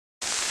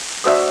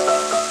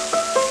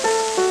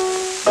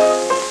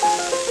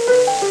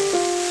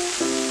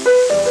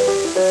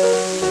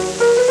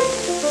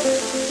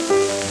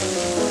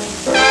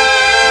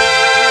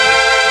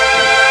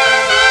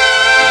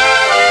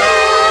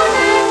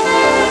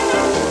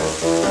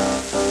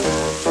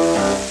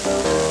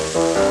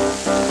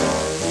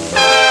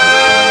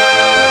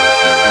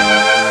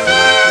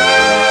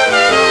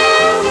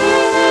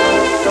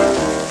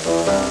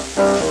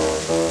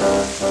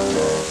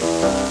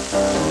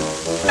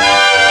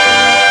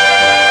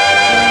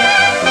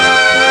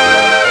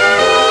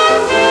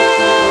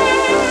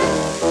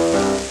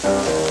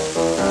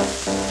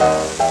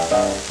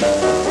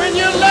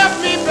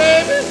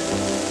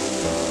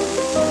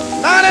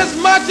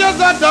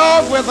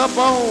dog with a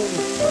bone.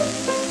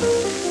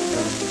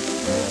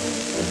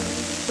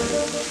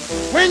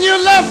 When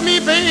you left me,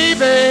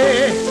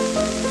 baby,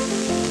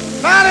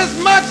 not as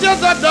much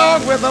as a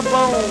dog with a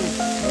bone.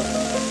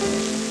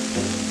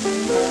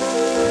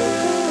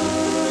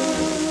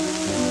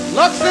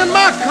 Looks in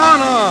my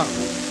corner,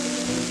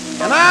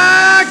 and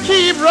I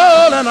keep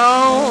rolling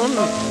on.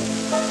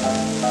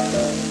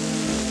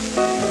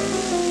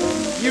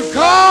 You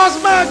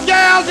caused my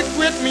gal to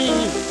quit me,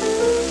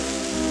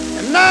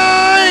 and now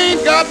I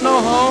ain't got no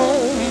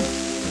home.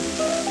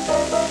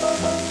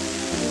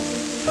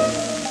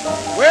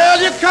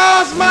 Well, you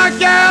caused my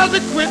gal to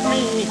quit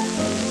me,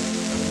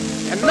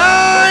 and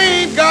now I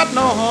ain't got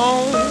no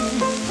home.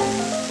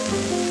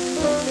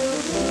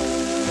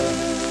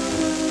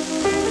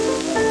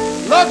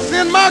 Looks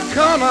in my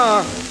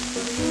corner,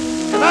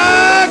 and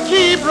I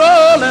keep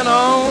rolling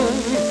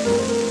on.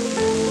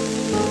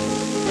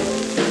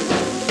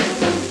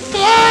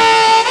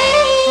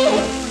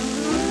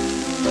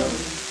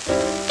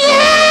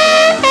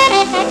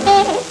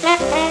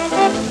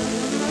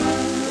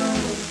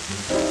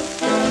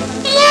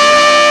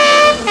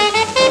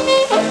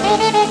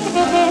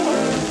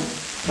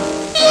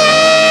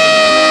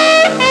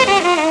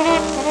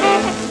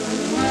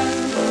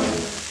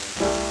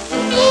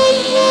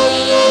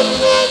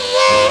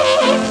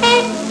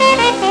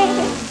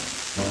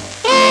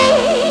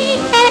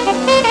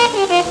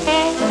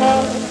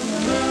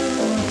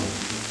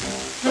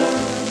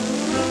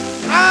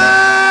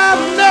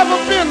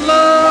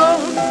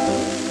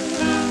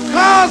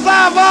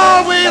 I've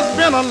always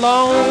been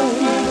alone.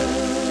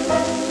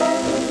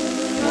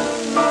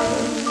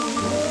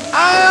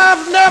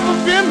 I've never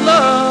been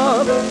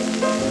loved,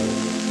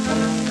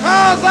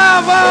 'cause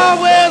I've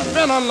always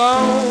been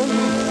alone.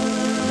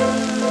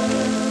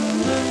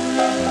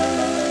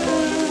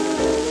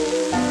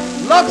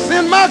 Looks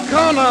in my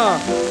corner,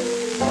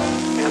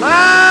 and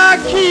I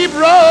keep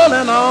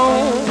rolling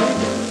on.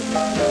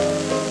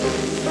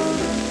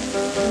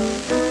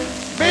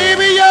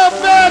 Baby, your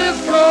bed is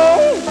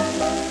cold,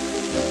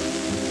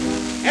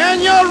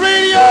 and your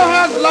radio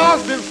has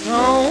lost its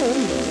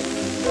tone.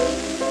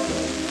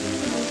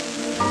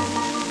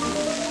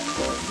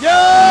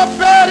 Your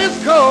bed is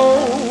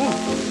cold,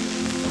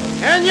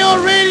 and your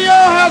radio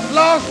has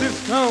lost its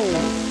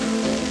tone.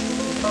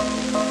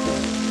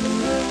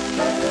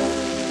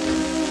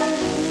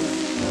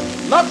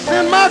 Looks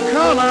in my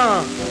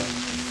corner,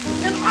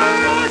 and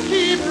I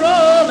keep rolling.